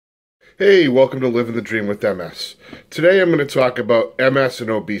Hey, welcome to Living the Dream with MS. Today I'm going to talk about MS and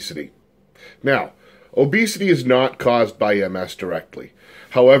obesity. Now, obesity is not caused by MS directly.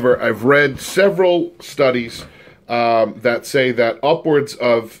 However, I've read several studies that say that upwards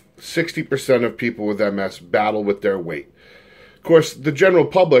of 60% of people with MS battle with their weight. Of course, the general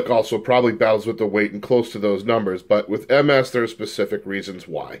public also probably battles with the weight and close to those numbers, but with MS there are specific reasons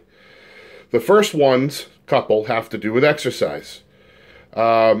why. The first couple, have to do with exercise.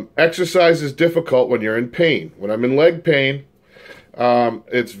 Exercise is difficult when you're in pain. When I'm in leg pain,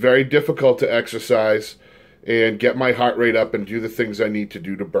 it's very difficult to exercise and get my heart rate up and do the things I need to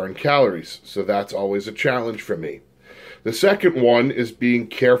do to burn calories. So that's always a challenge for me. The second one is being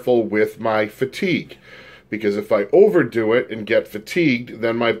careful with my fatigue. Because if I overdo it and get fatigued,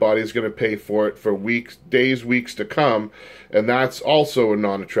 then my body's going to pay for it for weeks, days, weeks to come. And that's also a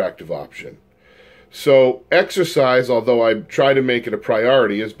non-attractive option. So exercise, although I try to make it a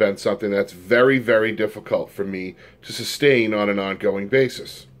priority, has been something that's very, very difficult for me to sustain on an ongoing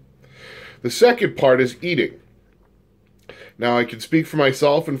basis. The second part is eating. Now, I can speak for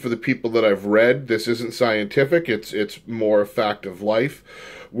myself and for the people that I've read. This isn't scientific. It's more a fact of life.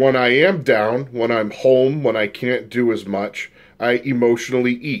 When I am down, when I'm home, when I can't do as much, I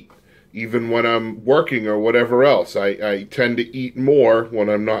emotionally eat. Even when I'm working or whatever else, I tend to eat more when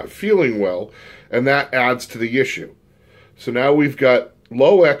I'm not feeling well, and that adds to the issue. So now we've got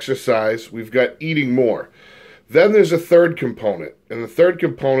low exercise, we've got eating more. Then there's a third component, and the third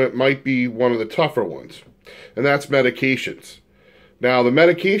component might be one of the tougher ones, and that's medications. Now, the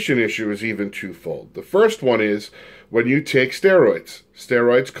medication issue is even twofold. The first one is when you take steroids.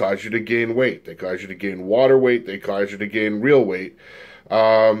 Steroids cause you to gain weight. They cause you to gain water weight. They cause you to gain real weight.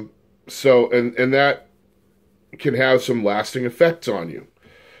 And that can have some lasting effects on you.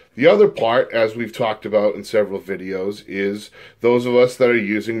 The other part, as we've talked about in several videos, is those of us that are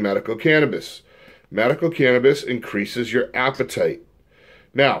using medical cannabis. Medical cannabis increases your appetite.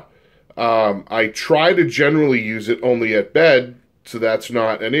 Now, I try to generally use it only at bed, so that's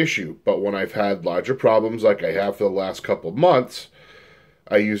not an issue. But when I've had larger problems like I have for the last couple of months,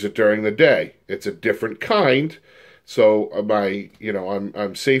 I use it during the day. It's a different kind. So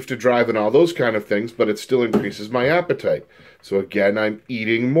I'm safe to drive and all those kind of things, but it still increases my appetite. So again, I'm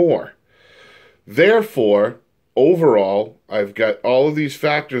eating more. Therefore, overall, I've got all of these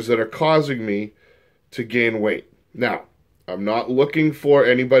factors that are causing me to gain weight. Now, I'm not looking for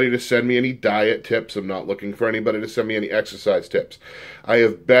anybody to send me any diet tips. I'm not looking for anybody to send me any exercise tips. I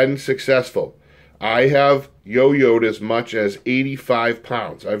have been successful. I have yo-yoed as much as 85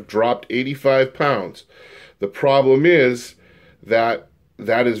 pounds. I've dropped 85 pounds. The problem is that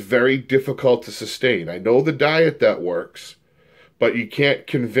is very difficult to sustain. I know the diet that works, but you can't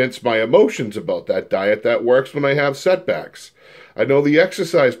convince my emotions about that diet that works when I have setbacks. I know the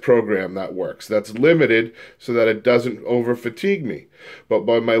exercise program that works. That's limited so that it doesn't over-fatigue me. But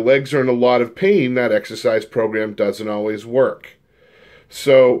when my legs are in a lot of pain, that exercise program doesn't always work.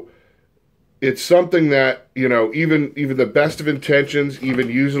 So it's something that, even the best of intentions, even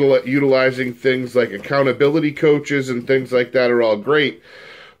utilizing things like accountability coaches and things like that are all great.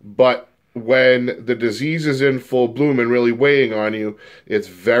 But when the disease is in full bloom and really weighing on you, it's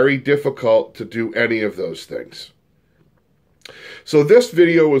very difficult to do any of those things. So this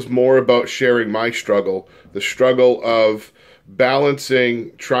video was more about sharing my struggle, the struggle of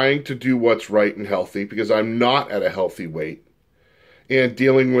balancing, trying to do what's right and healthy, because I'm not at a healthy weight, and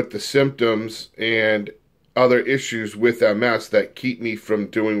dealing with the symptoms and other issues with MS that keep me from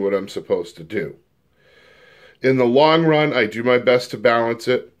doing what I'm supposed to do. In the long run, I do my best to balance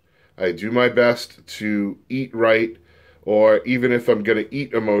it. I do my best to eat right, or even if I'm going to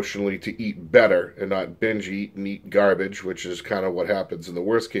eat emotionally, to eat better and not binge eat and eat garbage, which is kind of what happens in the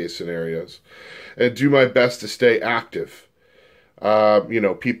worst case scenarios, and do my best to stay active.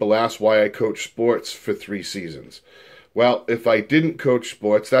 People ask why I coach sports for 3 seasons. Well, if I didn't coach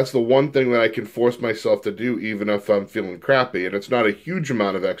sports, that's the one thing that I can force myself to do even if I'm feeling crappy. And it's not a huge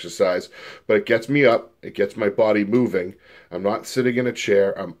amount of exercise, but it gets me up. It gets my body moving. I'm not sitting in a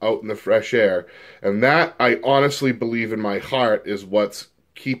chair. I'm out in the fresh air. And that, I honestly believe in my heart, is what's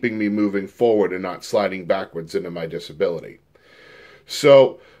keeping me moving forward and not sliding backwards into my disability.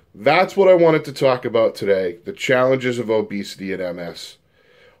 So that's what I wanted to talk about today, the challenges of obesity and MS.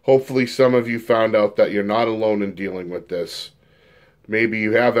 Hopefully some of you found out that you're not alone in dealing with this. Maybe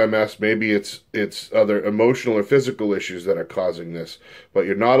you have MS, maybe it's other emotional or physical issues that are causing this, but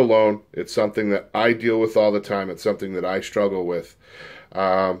you're not alone. It's something that I deal with all the time. It's something that I struggle with.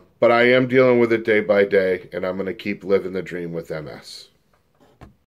 But I am dealing with it day by day, and I'm going to keep living the dream with MS.